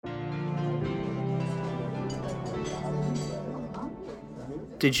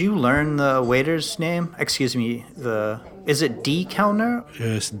Did you learn the waiter's name? Excuse me, is it die Kellner?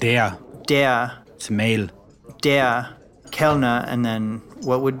 It's der. Der. It's male. Der Kellner, and then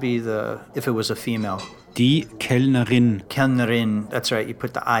what would be if it was a female? Die Kellnerin. Kellnerin, that's right, you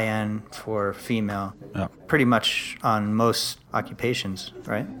put the IN for female. Yeah. Pretty much on most occupations,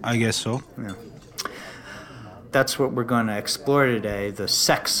 right? I guess so. Yeah. That's what we're going to explore today, the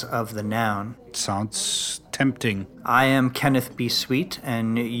sex of the noun. Sounds tempting. I am Kenneth B. Sweet,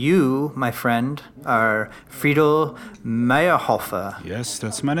 and you, my friend, are Friedl Mayerhofer. Yes,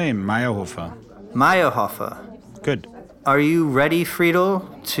 that's my name, Mayerhofer. Mayerhofer. Good. Are you ready, Friedl,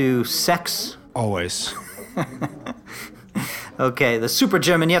 to sex? Always. Okay, the Super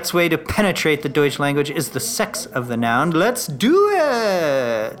German Jetzt way to penetrate the Deutsch language is the sex of the noun. Let's do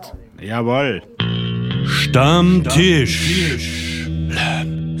it! Jawohl. Stammtisch.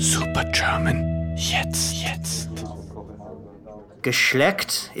 Learn Super German Jetzt.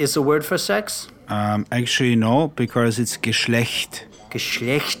 Geschlecht is a word for sex? Actually, no, because it's Geschlecht.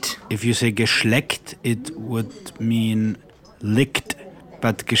 Geschlecht. If you say Geschlecht, it would mean licked,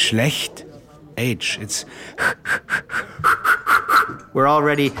 but Geschlecht, H, it's... We're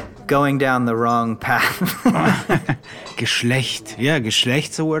already going down the wrong path. Geschlecht. Yeah,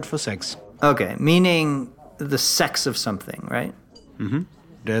 Geschlecht's a word for sex. Okay, meaning the sex of something, right? Mm-hmm.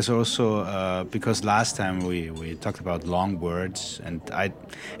 There's also, because last time we talked about long words, and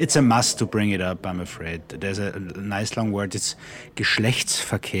it's a must to bring it up, I'm afraid. There's a nice long word, it's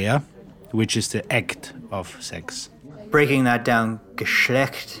Geschlechtsverkehr, which is the act of sex. Breaking that down,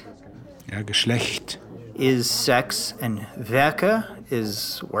 Geschlecht Yeah, Geschlecht. is sex, and Werke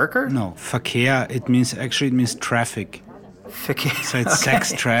is worker? No, Verkehr, it means traffic. Verkehr. So it's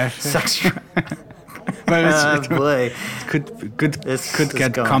sex traffic. Sex traffic. But Oh boy. This could is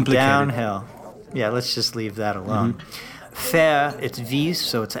get going complicated. downhill. Yeah, let's just leave that alone. Fair, it's V,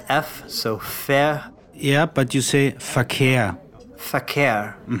 so it's a F, so fair. Yeah, but you say Verkehr.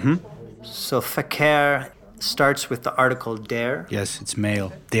 Verkehr. Mm-hmm. So Verkehr starts with the article der, Yes, it's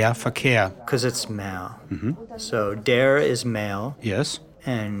male. Der Verkehr. because it's male. Mm-hmm. So der is male, Yes.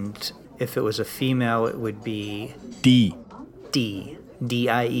 and if it was a female, it would be Die. die,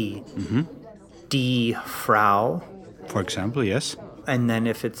 D-I-E. Mm-hmm. Die Frau. For example, yes. And then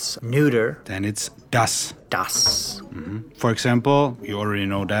if it's neuter, Then it's das. das. For example, you already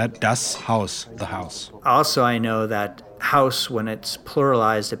know that. Das Haus, the house. Also, I know that house, when it's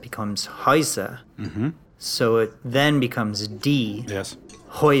pluralized, it becomes Häuser. Mm-hmm. So it then becomes die Yes.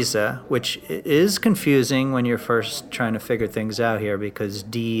 Häuser, which is confusing when you're first trying to figure things out here, because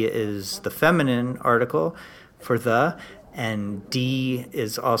die is the feminine article for the, and die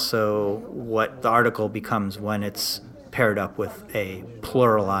is also what the article becomes when it's paired up with a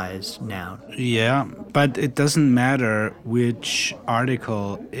pluralized noun. Yeah, but it doesn't matter which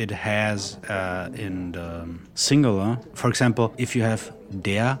article it has in the singular. For example, if you have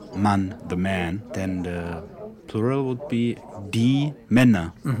der Mann, the man, then the plural would be die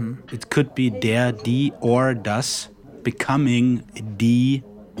Männer. Mm-hmm. It could be der, die, or das, becoming die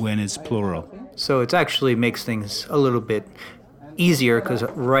when it's plural. So it actually makes things a little bit easier, because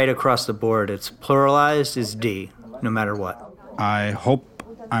right across the board it's pluralized is die, no matter what. I hope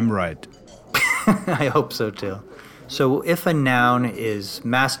I'm right. I hope so too. So if a noun is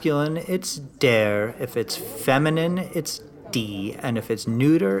masculine, it's der. If it's feminine, it's die. And if it's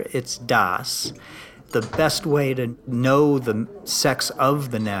neuter, it's das. The best way to know the sex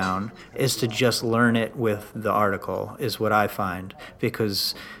of the noun is to just learn it with the article, is what I find.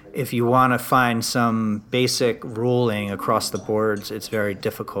 Because if you want to find some basic ruling across the boards, it's very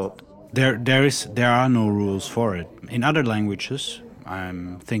difficult. There are no rules for it. In other languages,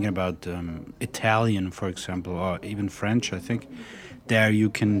 I'm thinking about Italian, for example, or even French, I think, there you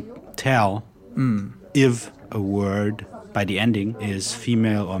can tell if a word by the ending is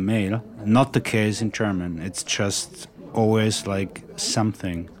female or male. Not the case in German. It's just always like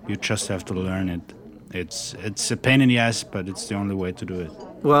something. You just have to learn it. It's a pain in the ass, but it's the only way to do it.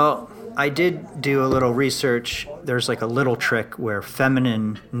 Well, I did do a little research. There's like a little trick where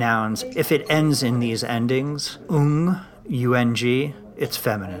feminine nouns, if it ends in these endings, U-N-G, it's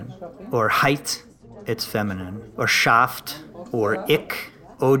feminine. Or height, it's feminine. Or Schaft, or ich,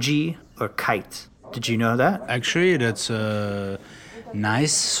 Oji, or kite. Did you know that? Actually, that's a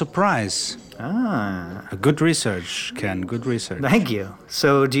nice surprise. Ah, A good research, Ken. Good research. thank you.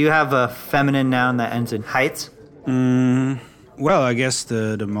 So do you have a feminine noun that ends in height? Well, I guess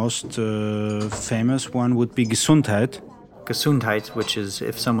the most famous one would be Gesundheit, Gesundheit, which is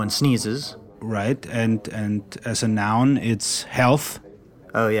if someone sneezes. right? And as a noun, it's health,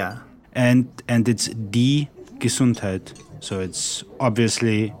 Oh, yeah. and it's die Gesundheit. So it's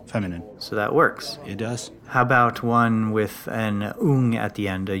obviously feminine. So that works. It does. How about one with an ung at the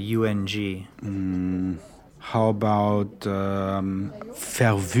end, a ung? How about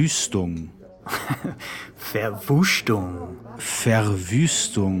Verwüstung? Verwüstung.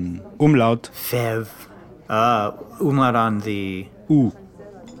 Verwüstung. Umlaut. Umlaut on the U.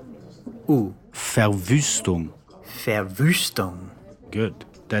 U. Verwüstung. Verwüstung. Good.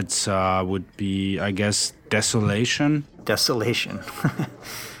 That's would be, I guess, desolation. Desolation.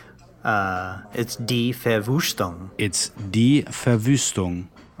 It's die Verwüstung. It's die Verwüstung.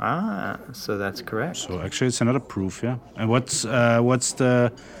 So that's correct. So actually, it's another proof, yeah. And what's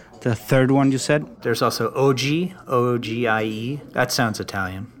the third one you said? There's also OG, O-G-I-E. That sounds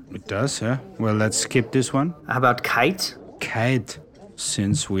Italian. It does, yeah. Well, let's skip this one. How about kite? Kite.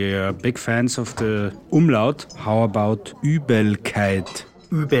 Since we're big fans of the umlaut, how about Übelkeit?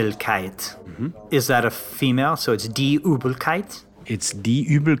 Übelkeit. Is that a female? So it's die Übelkeit? It's die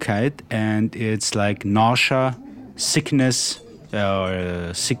Übelkeit, and it's like nausea, sickness,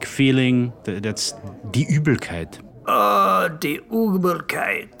 or sick feeling. That's die Übelkeit. Oh, die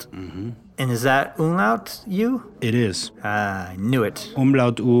Übelkeit. And is that umlaut U? It is. I knew it.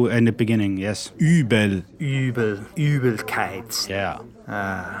 Umlaut U in the beginning, yes. Übel. Übelkeit. Yeah.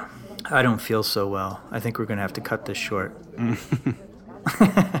 I don't feel so well. I think we're going to have to cut this short.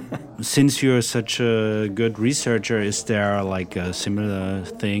 Since you're such a good researcher, is there like a similar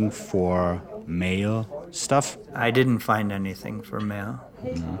thing for male stuff? I didn't find anything for male.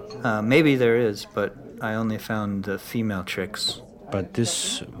 Maybe there is, but I only found the female tricks. But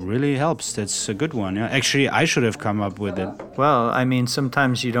this really helps. That's a good one. Yeah. Actually, I should have come up with it. Well, I mean,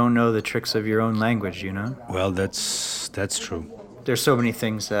 sometimes you don't know the tricks of your own language, you know? Well, that's true. There's so many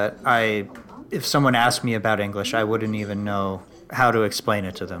things that if someone asked me about English, I wouldn't even know how to explain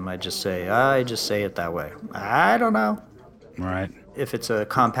it to them. I just say it that way. I don't know. Right. If it's a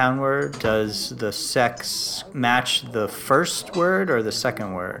compound word, does the sex match the first word or the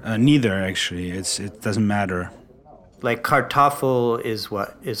second word? Neither, actually. It doesn't matter. Like Kartoffel is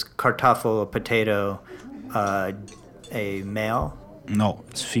what? Is Kartoffel a potato a male? No,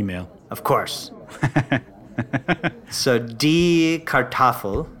 it's female. Of course. So die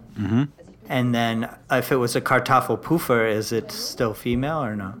Kartoffel. And then if it was a Kartoffelpuffer, is it still female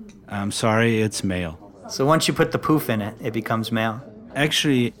or no? I'm sorry, it's male. So once you put the poof in it, it becomes male.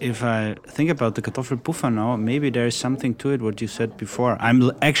 Actually, if I think about the Kartoffelpuffer now, maybe there's something to it what you said before. I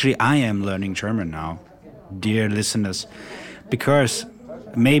am learning German now, dear listeners, because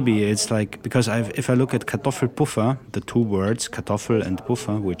maybe it's like if I look at Kartoffelpuffer, the two words Kartoffel and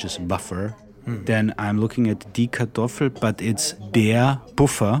Puffer, which is buffer, then I'm looking at die Kartoffel, but it's der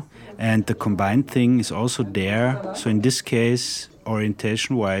Puffer, and the combined thing is also there. So in this case,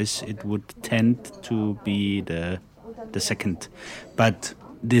 orientation-wise, it would tend to be the second. But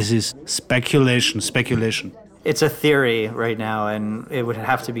this is speculation. It's a theory right now, and it would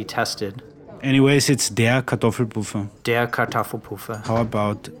have to be tested. Anyways, it's der Kartoffelpuffer. Der Kartoffelpuffer. How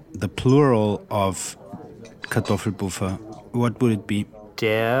about the plural of Kartoffelpuffer? What would it be?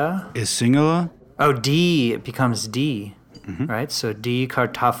 Der. Is singular? Oh, die. It becomes die. Right? So die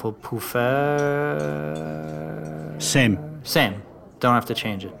Kartoffelpuffer. Same. Don't have to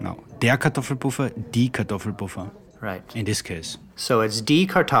change it. No. Der Kartoffelpuffer, die Kartoffelpuffer. Right. In this case. So it's die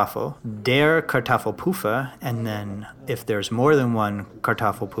Kartoffel, der Kartoffelpuffer, and then if there's more than one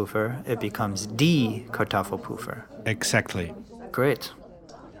Kartoffelpuffer, it becomes die Kartoffelpuffer. Exactly. Great.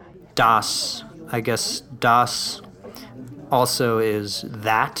 Das. I guess das also is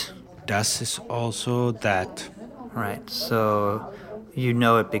that. Das is also that. Right. So you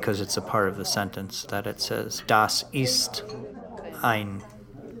know it because it's a part of the sentence that it says das ist ein.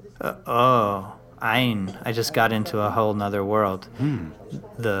 Ein. I just got into a whole nother world.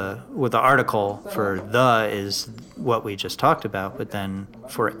 The article for the is what we just talked about, but then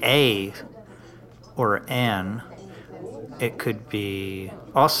for a or an, it could be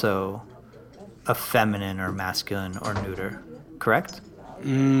also a feminine or masculine or neuter. Correct?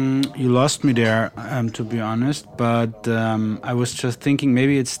 You lost me there, to be honest, but I was just thinking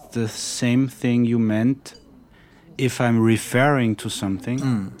maybe it's the same thing you meant if I'm referring to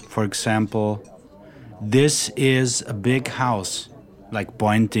something. For example, this is a big house, like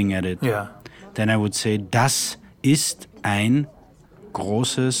pointing at it. Yeah. Then I would say, das ist ein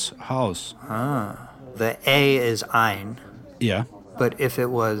großes Haus. The A is ein. Yeah. But if it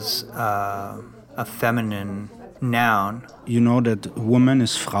was a feminine noun. You know that woman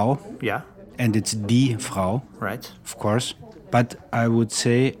is Frau. Yeah. And it's die Frau. Right. Of course. But I would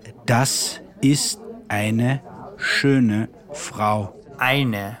say, das ist eine schöne Frau.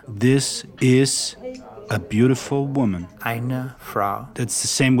 Eine. This is a beautiful woman. Eine Frau. That's the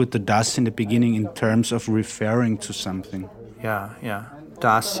same with the das in the beginning in terms of referring to something. Ja, ja.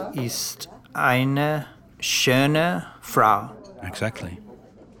 Das ist eine schöne Frau. Exactly.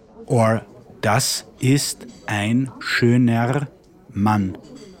 Or das ist ein schöner Mann.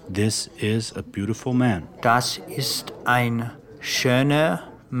 This is a beautiful man. Das ist ein schöner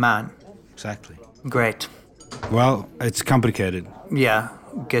Mann. Exactly. Great. Well, it's complicated. Yeah,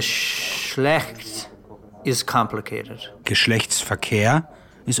 Geschlecht is complicated. Geschlechtsverkehr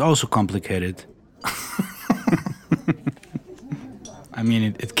is also complicated. I mean,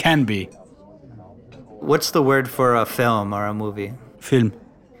 it can be. What's the word for a film or a movie? Film.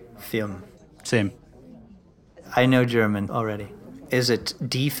 Film. Same. I know German already. Is it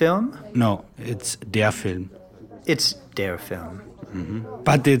die Film? No, it's der Film. It's der Film.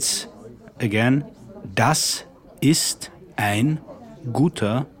 But it's, again, das ist ein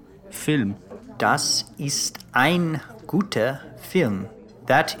guter Film. Das ist ein guter Film.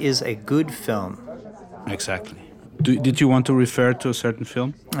 That is a good film. Exactly. Did you want to refer to a certain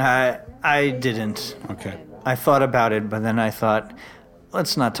film? I didn't. Okay. I thought about it, but then I thought,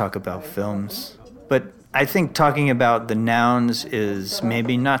 let's not talk about films. But I think talking about the nouns is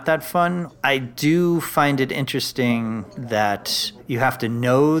maybe not that fun. I do find it interesting that you have to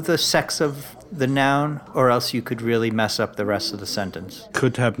know the sex of the noun, or else you could really mess up the rest of the sentence.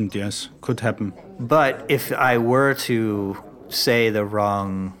 Could happen, yes. Could happen. But if I were to say the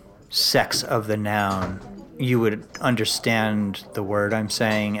wrong sex of the noun, you would understand the word I'm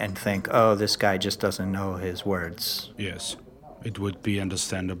saying and think, oh, this guy just doesn't know his words. Yes. It would be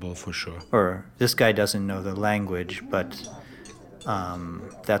understandable for sure. Or this guy doesn't know the language, but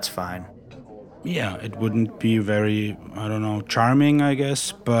that's fine. Yeah, it wouldn't be very, I don't know, charming, I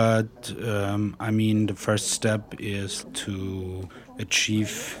guess. But, I mean, the first step is to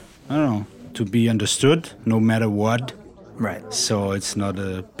achieve, I don't know, to be understood no matter what. Right. So it's not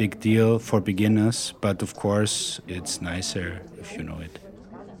a big deal for beginners. But, of course, it's nicer if you know it.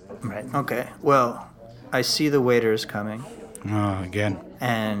 Right. Okay. Well, I see the waiter is coming. Again.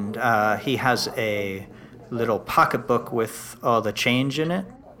 And he has a little pocketbook with all the change in it.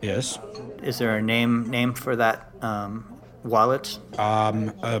 Yes. Is there a name for that wallet?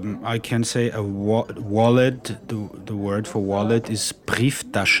 I can say a wallet. The word for wallet is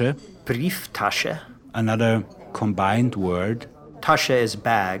Brieftasche. Brieftasche. Another combined word. Tasche is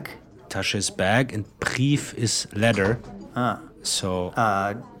bag. Tasche is bag and Brief is letter. Ah. So.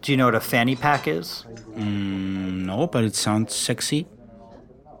 Do you know what a fanny pack is? No, but it sounds sexy.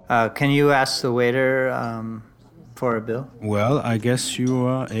 Can you ask the waiter for a bill? Well, I guess you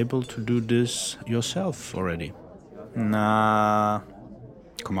are able to do this yourself already. Nah.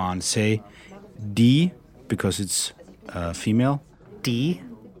 Come on, say die, because it's female. Die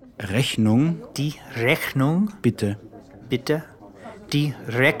Rechnung. Die Rechnung. Bitte. Bitte. Die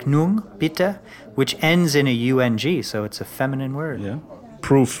Rechnung, bitte, which ends in a UNG, so it's a feminine word. Yeah.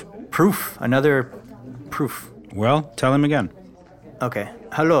 Proof. Proof. Another proof. Well, tell him again. Okay.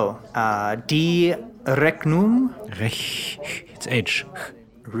 Hallo. Die Rechnung. It's H.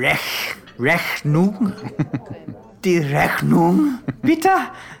 Rechnung. Die Rechnung,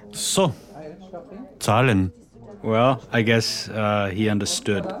 bitte. So, Zahlen. Well, I guess he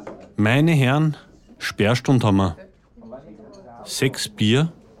understood. Meine Herren, Sperrstund haben wir. 6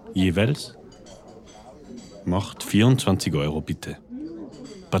 Bier jeweils. Macht 24 Euro bitte.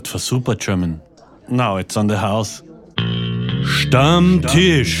 But for Super German, now it's on the house.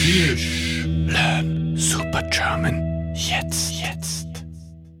 Stammtisch. Learn Super German jetzt.